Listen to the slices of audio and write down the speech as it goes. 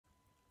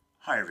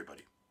Hi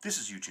everybody, this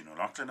is Eugene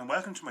O'Loughlin and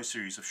welcome to my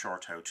series of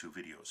short how-to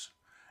videos.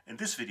 In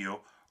this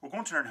video we're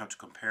going to learn how to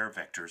compare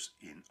vectors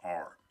in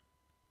R.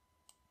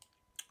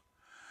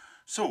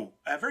 So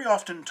very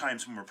often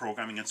times when we're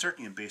programming, and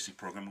certainly in basic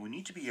programming, we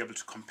need to be able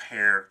to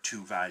compare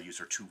two values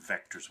or two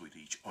vectors with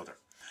each other.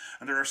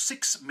 And there are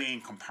 6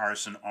 main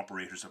comparison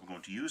operators that we're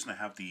going to use, and I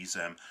have these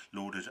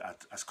loaded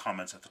as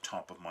comments at the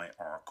top of my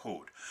R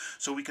code.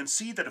 So we can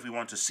see that if we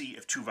want to see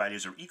if two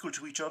values are equal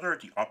to each other,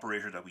 the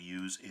operator that we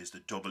use is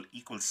the double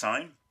equal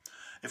sign.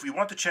 If we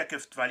want to check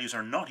if values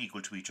are not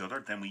equal to each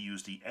other, then we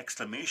use the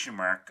exclamation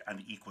mark and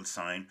the equal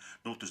sign.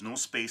 Note there's no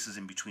spaces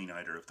in between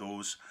either of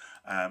those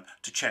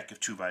to check if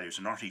two values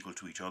are not equal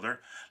to each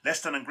other.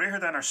 Less than and greater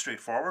than are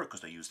straightforward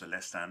because they use the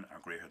less than or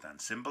greater than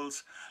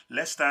symbols.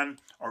 Less than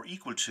or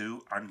equal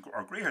to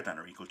or greater than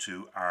or equal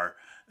to are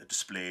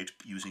displayed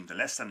using the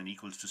less than and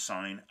equals to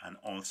sign, and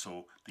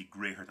also the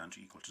greater than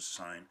to equal to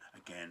sign.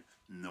 Again,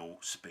 no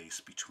space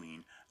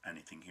between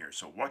anything here.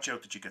 So watch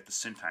out that you get the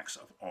syntax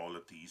of all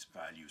of these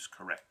values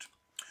correct.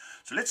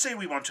 So let's say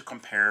we want to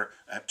compare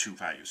two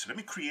values. So let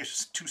me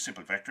create two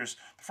simple vectors.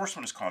 The first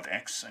one is called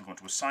x. I'm going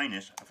to assign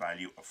it a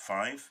value of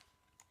 5.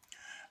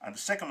 And the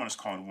second one is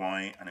called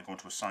y, and I'm going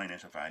to assign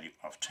it a value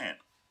of 10.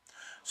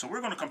 So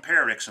we're going to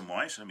compare x and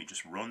y. So let me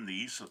just run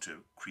these to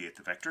create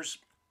the vectors.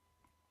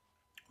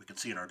 We can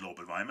see in our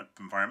global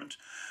environment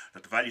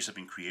that the values have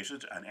been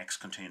created, and x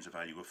contains a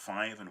value of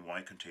 5 and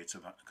y contains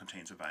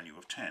a value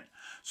of 10.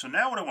 So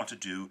now what I want to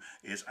do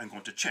is I'm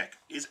going to check,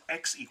 is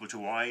x equal to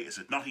y, is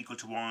it not equal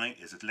to y,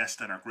 is it less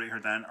than or greater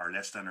than, or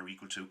less than or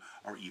equal to,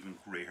 or even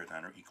greater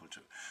than or equal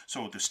to.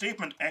 So the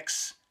statement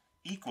x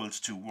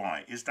equals to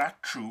y, is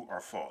that true or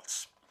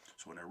false?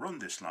 So when I run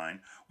this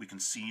line, we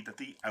can see that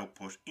the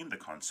output in the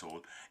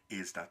console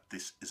is that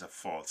this is a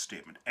false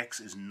statement. X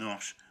is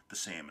not the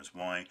same as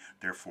y,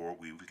 therefore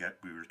we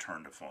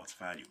return the false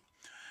value.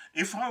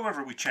 If,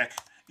 however, we check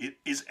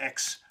is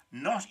x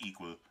not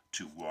equal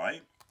to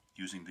y,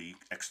 using the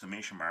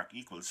exclamation mark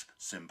equals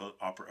symbol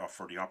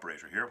for the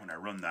operator here, when I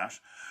run that,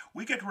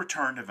 we get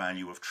returned a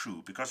value of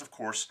true, because of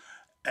course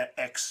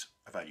x,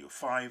 a value of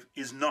 5,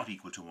 is not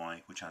equal to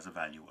y, which has a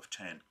value of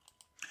 10.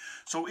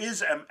 So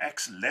is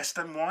x less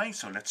than y?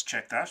 So let's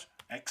check that.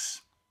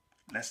 X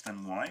less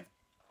than y.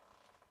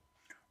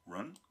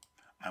 Run.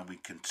 And we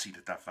can see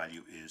that that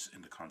value is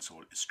in the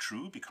console is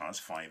true because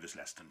 5 is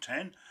less than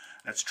 10.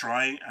 Let's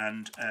try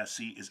and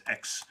see is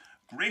x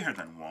greater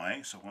than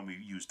y. So when we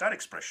use that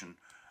expression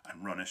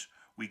and run it,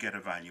 we get a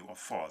value of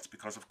false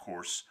because of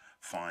course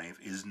 5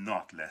 is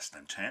not less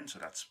than 10. So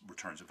that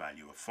returns a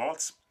value of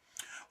false.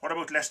 What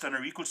about less than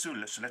or equal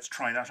to? So let's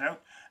try that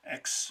out.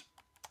 X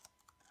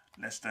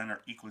less than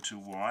or equal to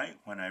y.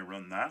 When I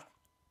run that,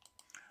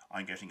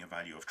 I'm getting a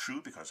value of true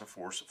because of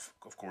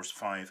course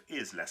 5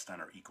 is less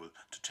than or equal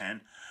to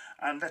 10.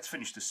 And let's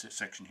finish this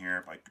section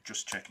here by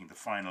just checking the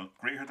final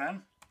greater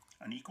than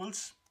and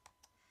equals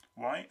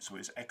y. So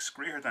is x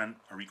greater than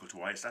or equal to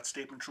y? Is that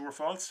statement true or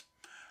false?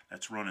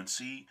 Let's run and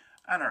see,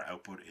 and our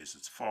output is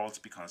it's false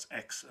because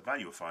x, a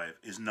value of 5,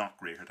 is not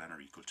greater than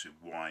or equal to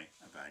y,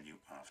 a value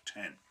of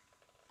 10.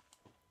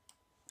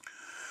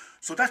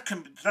 So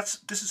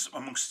this is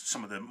amongst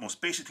some of the most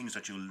basic things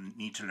that you'll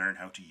need to learn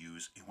how to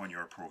use when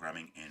you're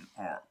programming in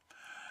R.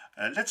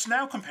 Let's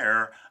now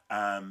compare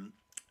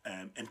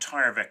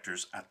entire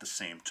vectors at the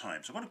same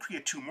time. So I'm going to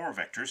create two more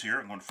vectors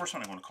here. First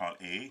one I'm going to call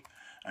A.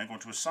 I'm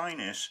going to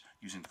assign it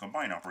using the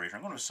combine operator.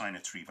 I'm going to assign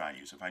it 3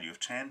 values, a value of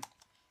 10,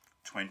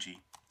 20,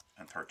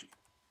 and 30.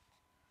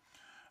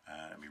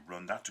 Let me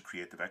run that to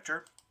create the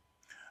vector,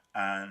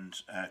 and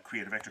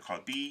create a vector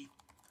called B,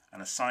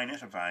 and assign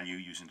it a value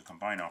using the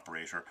combine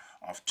operator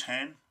of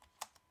 10,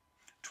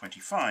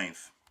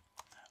 25,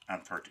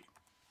 and 30.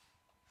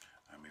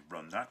 And we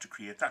run that to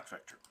create that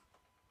vector.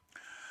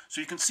 So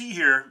you can see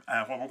here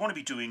what we're going to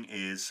be doing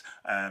is,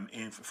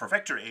 for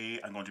vector A,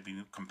 I'm going to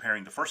be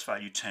comparing the first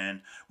value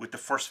 10 with the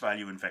first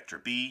value in vector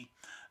B,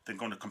 then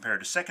going to compare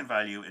the second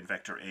value in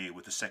vector A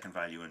with the second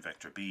value in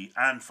vector B,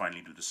 and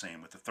finally do the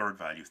same with the third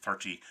value,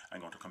 30.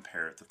 I'm going to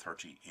compare the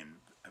 30 in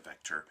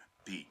vector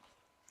B.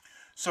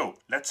 So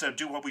let's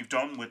do what we've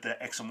done with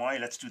the x and y.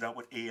 Let's do that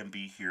with A and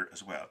B here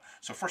as well.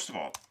 So first of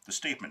all, the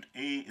statement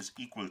A is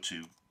equal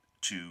to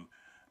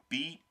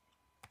B.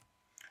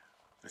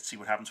 Let's see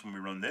what happens when we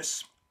run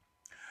this.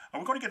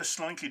 And we're going to get a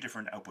slightly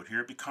different output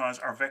here because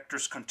our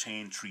vectors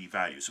contain 3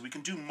 values. So we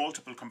can do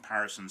multiple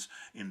comparisons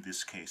in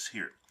this case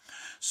here.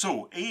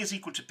 So A is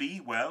equal to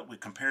B. Well, it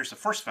compares the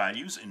first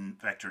values in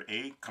vector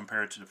A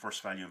compared to the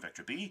first value in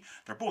vector B.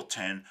 They're both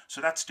 10,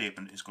 so that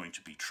statement is going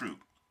to be true.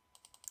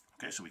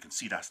 Okay, so we can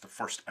see that's the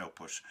first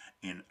output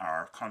in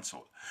our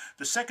console.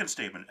 The second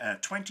statement,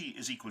 20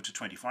 is equal to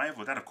 25.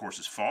 Well, that of course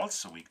is false,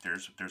 so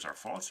there's our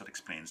false. That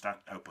explains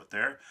that output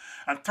there.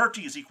 And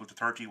 30 is equal to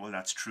 30. Well,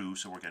 that's true,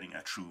 so we're getting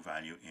a true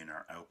value in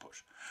our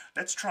output.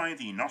 Let's try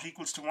the not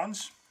equals to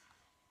ones.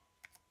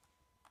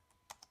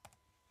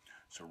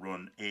 So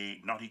run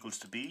A not equals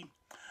to B.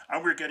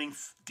 And we're getting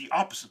the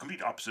opposite,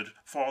 complete opposite,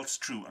 false,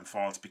 true, and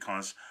false,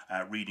 because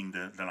reading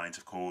the lines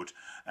of code.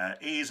 A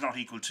is not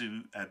equal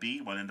to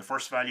B. Well, in the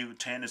first value,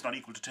 10 is not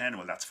equal to 10.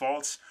 Well, that's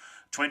false.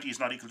 20 is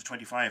not equal to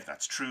 25.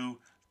 That's true.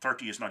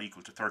 30 is not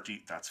equal to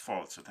 30. That's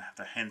false. So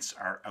hence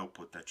our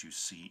output that you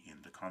see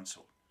in the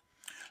console.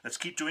 Let's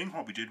keep doing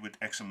what we did with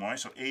X and Y.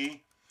 So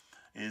A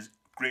is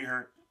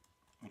greater,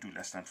 we'll do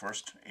less than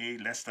first. A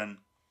less than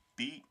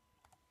B.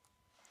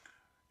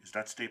 Is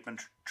that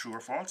statement true or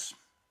false?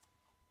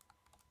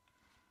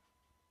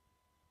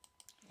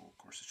 Oh, of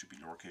course, it should be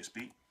lowercase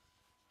b.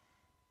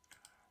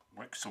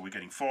 So we're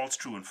getting false,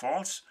 true, and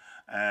false.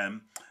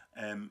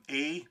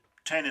 A,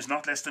 10 is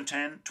not less than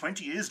 10,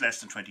 20 is less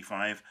than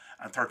 25,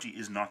 and 30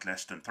 is not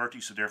less than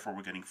 30. So therefore,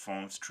 we're getting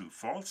false, true,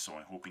 false. So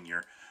I'm hoping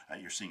you're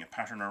seeing a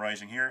pattern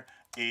arising here.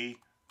 A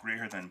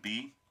greater than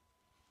B.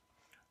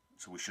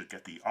 So we should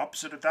get the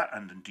opposite of that,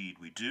 and indeed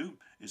we do.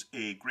 Is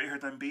A greater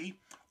than B?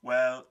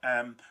 Well,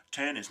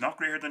 10 is not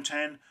greater than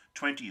 10,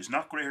 20 is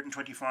not greater than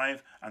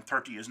 25, and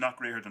 30 is not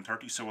greater than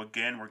 30. So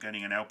again, we're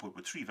getting an output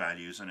with 3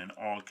 values, and in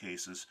all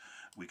cases,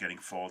 we're getting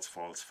false,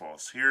 false,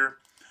 false here.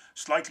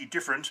 Slightly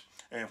different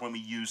when we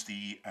use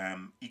the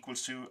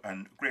equals to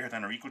and greater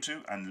than or equal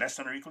to and less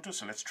than or equal to.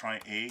 So let's try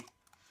A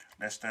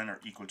less than or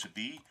equal to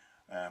B.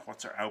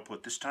 What's our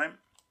output this time?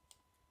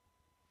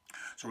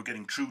 So we're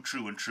getting true,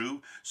 true, and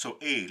true. So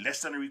A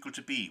less than or equal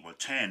to B. Well,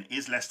 10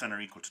 is less than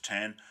or equal to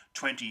 10.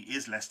 20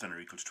 is less than or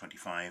equal to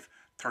 25.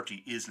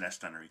 30 is less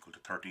than or equal to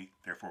 30.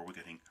 Therefore, we're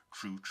getting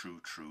true, true,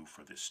 true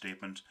for this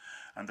statement.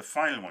 And the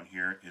final one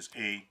here is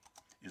A,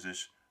 is it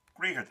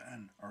greater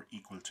than or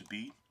equal to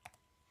B?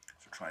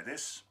 So try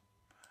this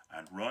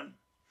and run.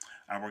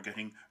 And we're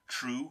getting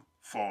true,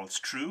 false,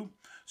 true.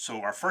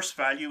 So our first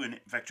value in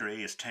vector A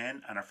is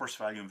 10, and our first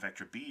value in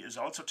vector B is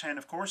also 10,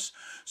 of course.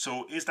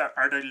 So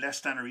are they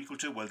less than or equal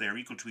to? Well, they're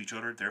equal to each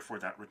other, therefore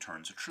that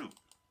returns a true.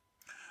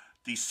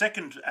 The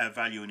second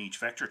value in each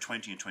vector,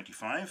 20 and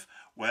 25,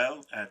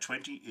 well,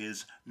 20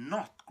 is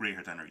not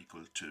greater than or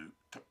equal to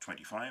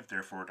 25,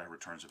 therefore that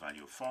returns a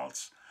value of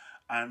false.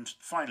 And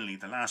finally,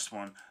 the last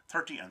one,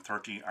 30 and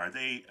 30, are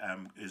they,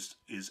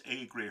 is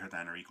A greater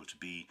than or equal to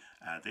B?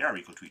 They are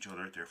equal to each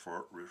other,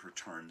 therefore it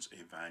returns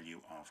a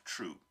value of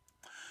true.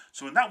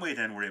 So in that way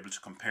then we're able to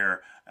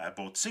compare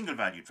both single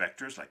valued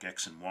vectors like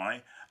X and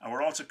Y, and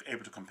we're also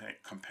able to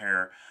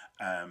compare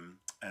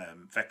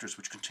vectors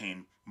which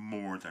contain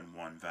more than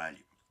one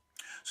value.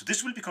 So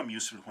this will become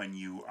useful when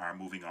you are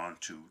moving on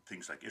to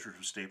things like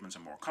iterative statements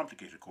and more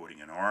complicated coding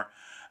in R.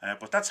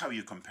 But that's how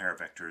you compare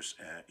vectors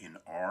in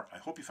R. I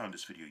hope you found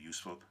this video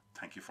useful.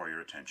 Thank you for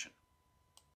your attention.